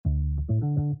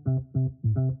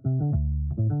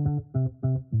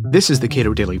This is the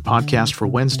Cato Daily Podcast for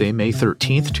Wednesday, May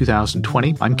 13th,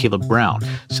 2020. I'm Caleb Brown.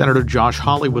 Senator Josh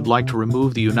Hawley would like to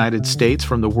remove the United States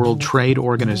from the World Trade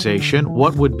Organization.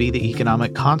 What would be the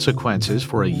economic consequences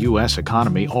for a U.S.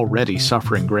 economy already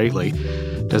suffering greatly?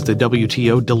 Does the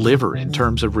WTO deliver in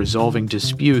terms of resolving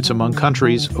disputes among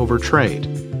countries over trade?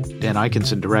 Dan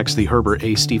Ikenson directs the Herbert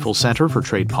A. Stiefel Center for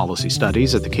Trade Policy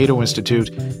Studies at the Cato Institute.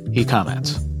 He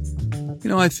comments.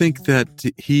 I think that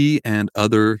he and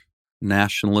other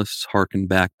nationalists harken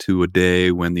back to a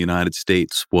day when the United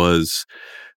States was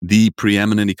the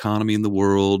preeminent economy in the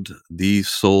world, the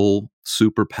sole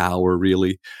superpower,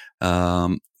 really,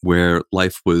 where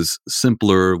life was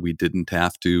simpler. We didn't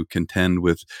have to contend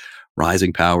with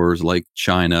rising powers like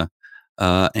China,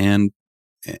 and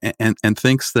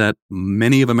thinks that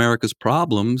many of America's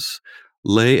problems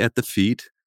lay at the feet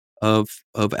of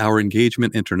our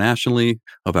engagement internationally,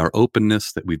 of our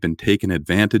openness, that we've been taken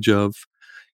advantage of.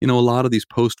 A lot of these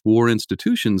post-war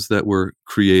institutions that were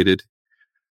created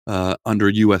under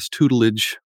U.S.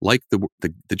 tutelage, like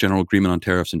the General Agreement on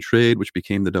Tariffs and Trade, which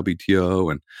became the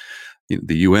WTO, and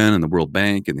the UN and the World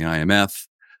Bank and the IMF,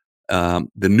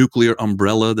 the nuclear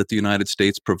umbrella that the United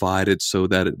States provided so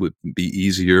that it would be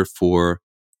easier for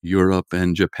Europe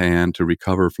and Japan to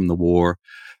recover from the war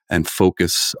and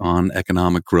focus on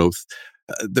economic growth.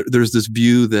 There's this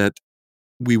view that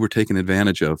we were taken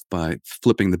advantage of by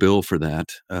flipping the bill for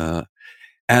that,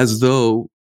 as though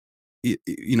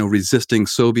resisting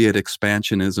Soviet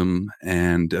expansionism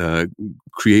and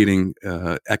creating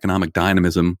economic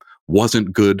dynamism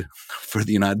wasn't good for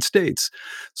the United States.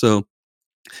 So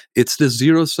it's this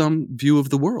zero-sum view of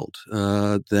the world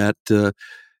that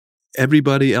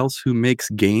everybody else who makes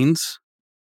gains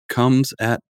comes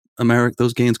at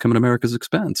those gains come at America's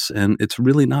expense, and it's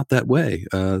really not that way.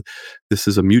 This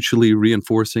is a mutually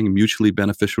reinforcing, mutually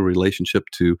beneficial relationship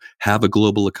to have a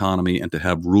global economy and to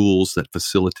have rules that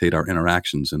facilitate our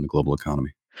interactions in the global economy.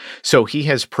 So he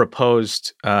has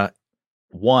proposed,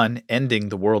 one, ending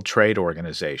the World Trade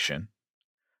Organization,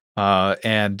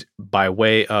 and by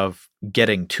way of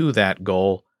getting to that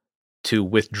goal, to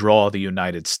withdraw the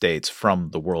United States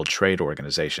from the World Trade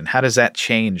Organization. How does that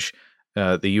change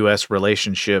the U.S.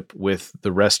 relationship with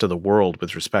the rest of the world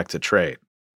with respect to trade?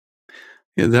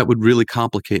 Yeah, that would really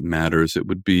complicate matters. It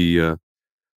would be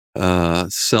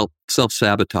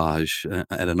self-sabotage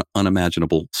at an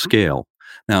unimaginable scale.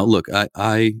 Now, look,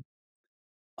 I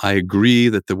agree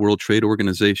that the World Trade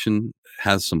Organization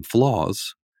has some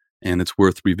flaws, and it's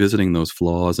worth revisiting those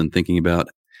flaws and thinking about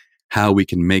how we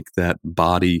can make that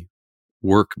body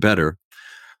work better.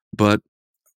 But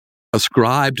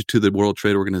ascribed to the World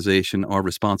Trade Organization are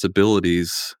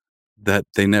responsibilities that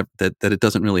it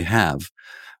doesn't really have,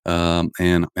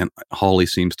 and Hawley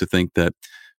seems to think that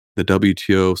the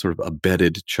WTO sort of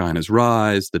abetted China's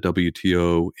rise. The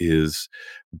WTO is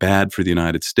bad for the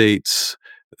United States,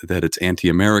 that it's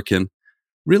anti-American.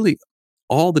 Really,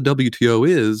 all the WTO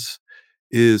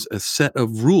is a set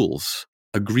of rules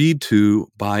agreed to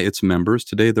by its members.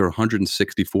 Today, there are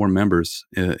 164 members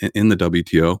in the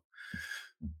WTO.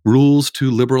 Rules to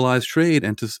liberalize trade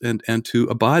and to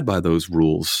abide by those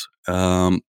rules.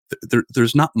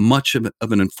 There's not much of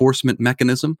an enforcement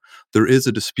mechanism. There is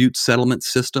a dispute settlement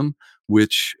system,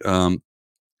 which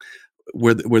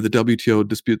where the WTO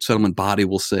dispute settlement body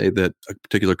will say that a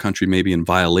particular country may be in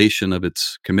violation of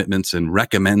its commitments and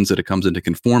recommends that it comes into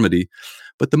conformity.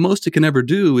 But the most it can ever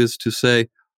do is to say,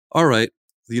 all right,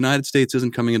 the United States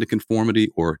isn't coming into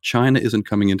conformity, or China isn't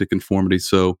coming into conformity,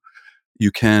 so you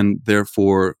can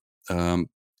therefore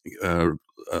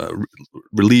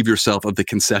relieve yourself of the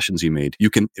concessions you made. You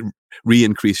can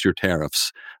re-increase your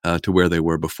tariffs to where they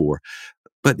were before.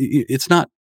 But it's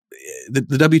not, the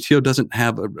WTO doesn't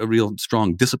have a real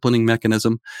strong disciplining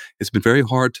mechanism. It's been very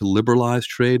hard to liberalize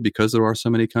trade because there are so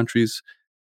many countries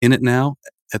in it now.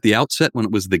 At the outset, when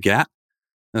it was the GATT,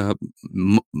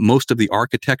 most of the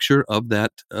architecture of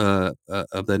that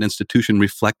institution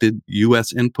reflected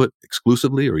U.S. input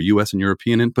exclusively, or U.S. and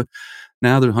European input.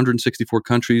 Now there are 164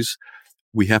 countries.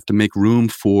 We have to make room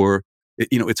for,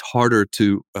 it's harder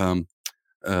to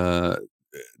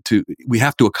we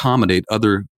have to accommodate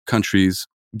other countries'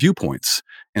 viewpoints,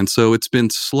 and so it's been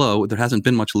slow. There hasn't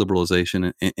been much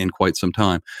liberalization in quite some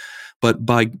time, but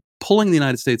by pulling the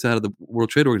United States out of the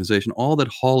World Trade Organization, all that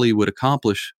Hawley would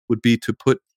accomplish would be to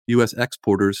put U.S.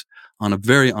 exporters on a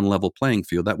very unlevel playing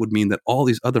field. That would mean that all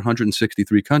these other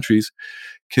 163 countries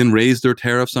can raise their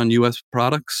tariffs on U.S.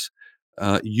 products.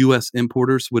 U.S.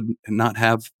 importers would not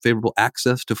have favorable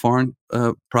access to foreign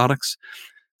products.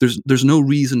 there's no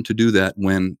reason to do that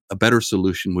when a better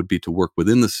solution would be to work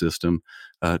within the system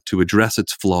to address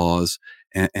its flaws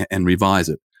and revise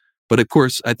it. But of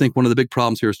course, I think one of the big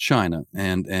problems here is China,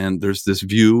 and there's this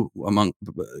view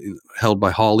held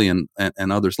by Hawley and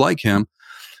others like him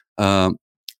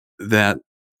that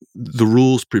the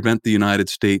rules prevent the United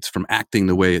States from acting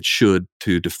the way it should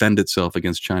to defend itself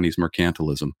against Chinese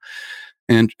mercantilism.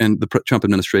 And the Trump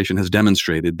administration has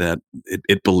demonstrated that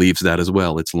it believes that as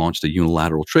well. It's launched a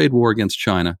unilateral trade war against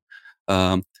China.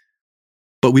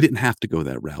 But we didn't have to go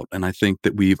that route. And I think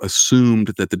that we've assumed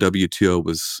that the WTO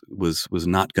was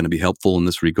not going to be helpful in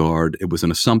this regard. It was an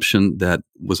assumption that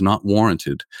was not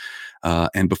warranted.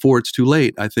 And before it's too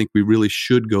late, I think we really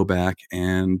should go back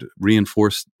and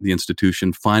reinforce the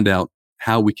institution, find out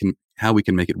how we can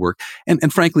make it work.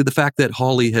 And frankly, the fact that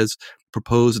Hawley has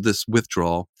proposed this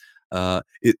withdrawal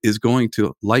is going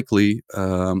to likely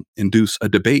induce a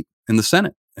debate in the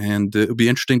Senate. And it would be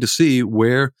interesting to see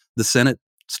where the Senate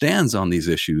stands on these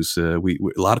issues. A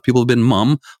lot of people have been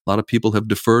mum. A lot of people have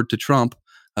deferred to Trump.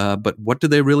 But what do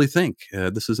they really think?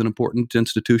 This is an important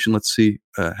institution. Let's see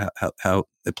how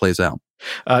it plays out.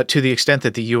 To the extent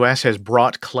that the U.S. has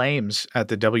brought claims at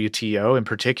the WTO, in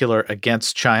particular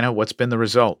against China, what's been the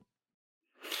result?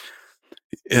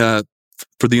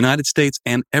 For the United States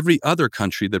and every other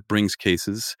country that brings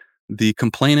cases, the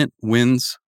complainant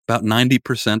wins about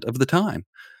 90% of the time.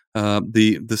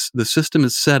 The system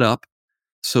is set up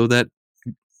so that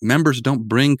members don't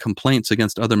bring complaints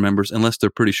against other members unless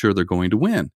they're pretty sure they're going to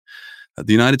win.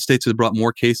 The United States has brought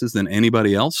more cases than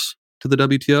anybody else to the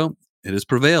WTO. It has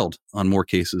prevailed on more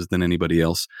cases than anybody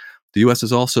else. The U.S.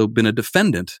 has also been a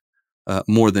defendant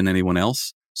more than anyone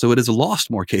else, so it has lost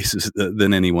more cases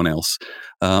than anyone else.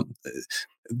 The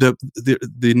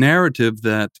narrative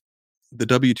that the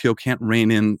WTO can't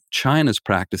rein in China's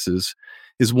practices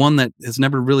is one that has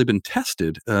never really been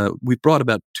tested. We've brought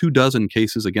about 24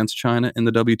 cases against China in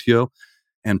the WTO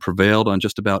and prevailed on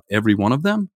just about every one of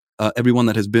them, every one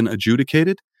that has been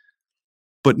adjudicated.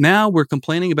 But now we're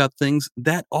complaining about things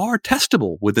that are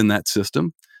testable within that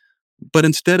system. But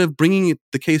instead of bringing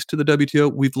the case to the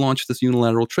WTO, we've launched this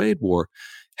unilateral trade war.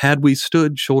 Had we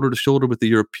stood shoulder to shoulder with the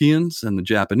Europeans and the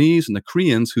Japanese and the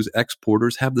Koreans, whose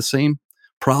exporters have the same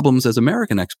problems as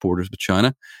American exporters with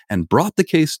China, and brought the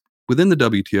case within the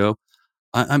WTO,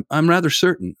 I'm rather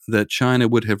certain that China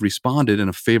would have responded in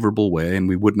a favorable way, and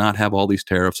we would not have all these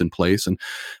tariffs in place, and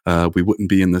we wouldn't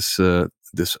be in this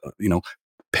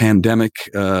pandemic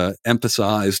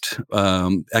emphasized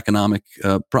economic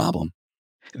problem.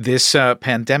 This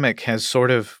pandemic has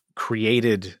sort of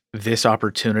created this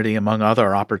opportunity, among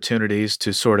other opportunities,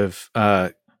 to sort of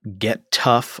get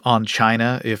tough on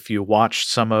China. If you watched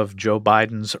some of Joe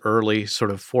Biden's early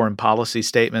sort of foreign policy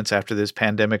statements after this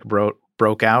pandemic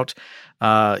broke out,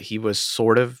 he was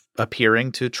sort of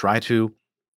appearing to try to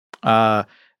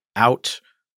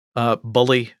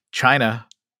bully China,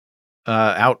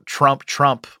 out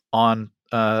Trump on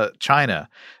China.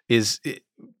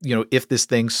 If this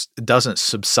thing doesn't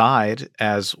subside,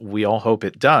 as we all hope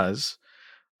it does,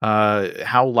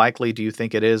 how likely do you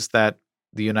think it is that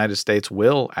the United States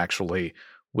will actually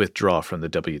withdraw from the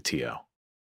WTO?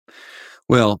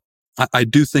 Well, I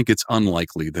do think it's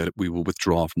unlikely that we will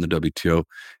withdraw from the WTO.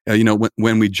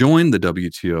 When we joined the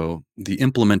WTO, the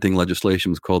implementing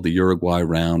legislation was called the Uruguay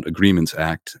Round Agreements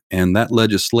Act, and that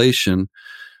legislation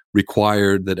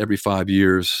required that every 5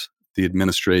 years the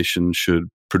administration should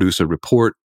produce a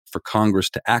report for Congress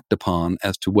to act upon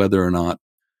as to whether or not,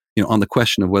 on the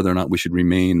question of whether or not we should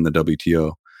remain in the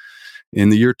WTO. In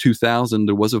the year 2000,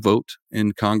 there was a vote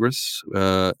in Congress,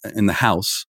 in the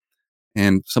House,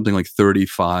 and something like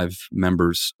 35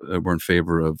 members were in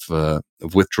favor of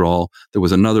withdrawal. There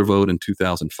was another vote in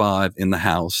 2005 in the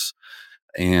House,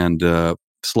 and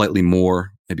slightly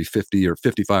more, maybe 50 or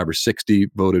 55 or 60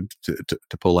 voted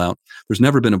to pull out. There's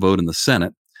never been a vote in the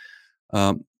Senate.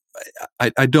 I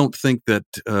don't think that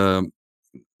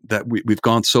we've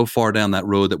gone so far down that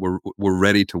road that we're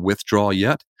ready to withdraw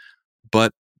yet,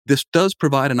 but this does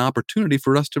provide an opportunity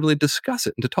for us to really discuss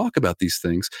it and to talk about these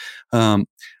things.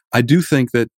 I do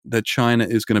think that China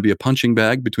is going to be a punching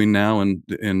bag between now and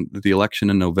the election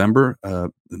in November.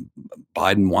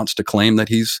 Biden wants to claim that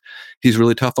he's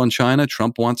really tough on China.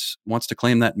 Trump wants to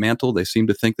claim that mantle. They seem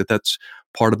to think that that's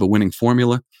part of a winning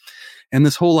formula. And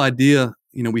this whole idea,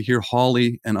 we hear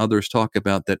Hawley and others talk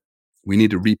about that we need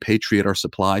to repatriate our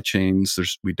supply chains.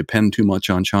 We depend too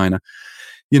much on China,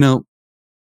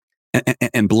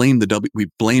 and blame the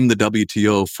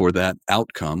WTO for that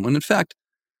outcome. When in fact,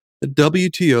 the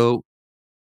WTO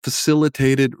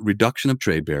facilitated reduction of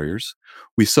trade barriers.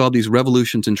 We saw these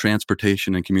revolutions in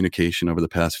transportation and communication over the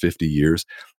past 50 years.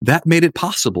 That made it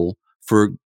possible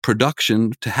for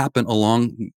production to happen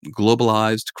along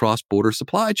globalized cross-border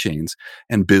supply chains,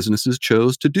 and businesses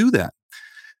chose to do that.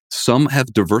 Some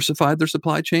have diversified their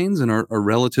supply chains and are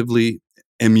relatively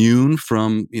immune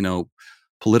from,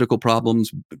 political problems,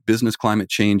 business climate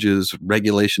changes,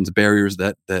 regulations, barriers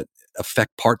that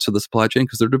affect parts of the supply chain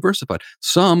because they're diversified.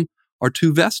 Some are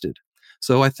too vested.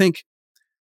 So I think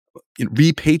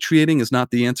repatriating is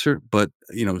not the answer, but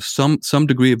some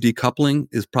degree of decoupling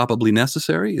is probably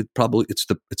necessary. It's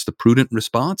the prudent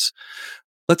response.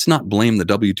 Let's not blame the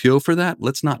WTO for that.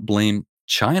 Let's not blame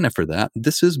China for that.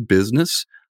 This is business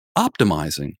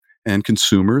optimizing and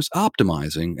consumers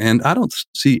optimizing. And I don't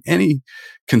see any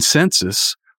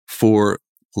consensus for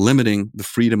limiting the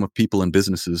freedom of people and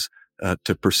businesses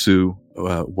to pursue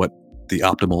what the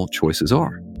optimal choices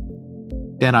are.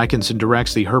 Dan Ikinson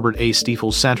directs the Herbert A.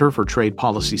 Stiefel Center for Trade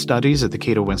Policy Studies at the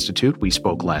Cato Institute. We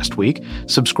spoke last week.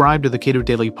 Subscribe to the Cato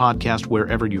Daily Podcast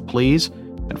wherever you please,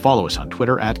 and follow us on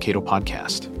Twitter @Cato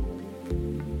Podcast.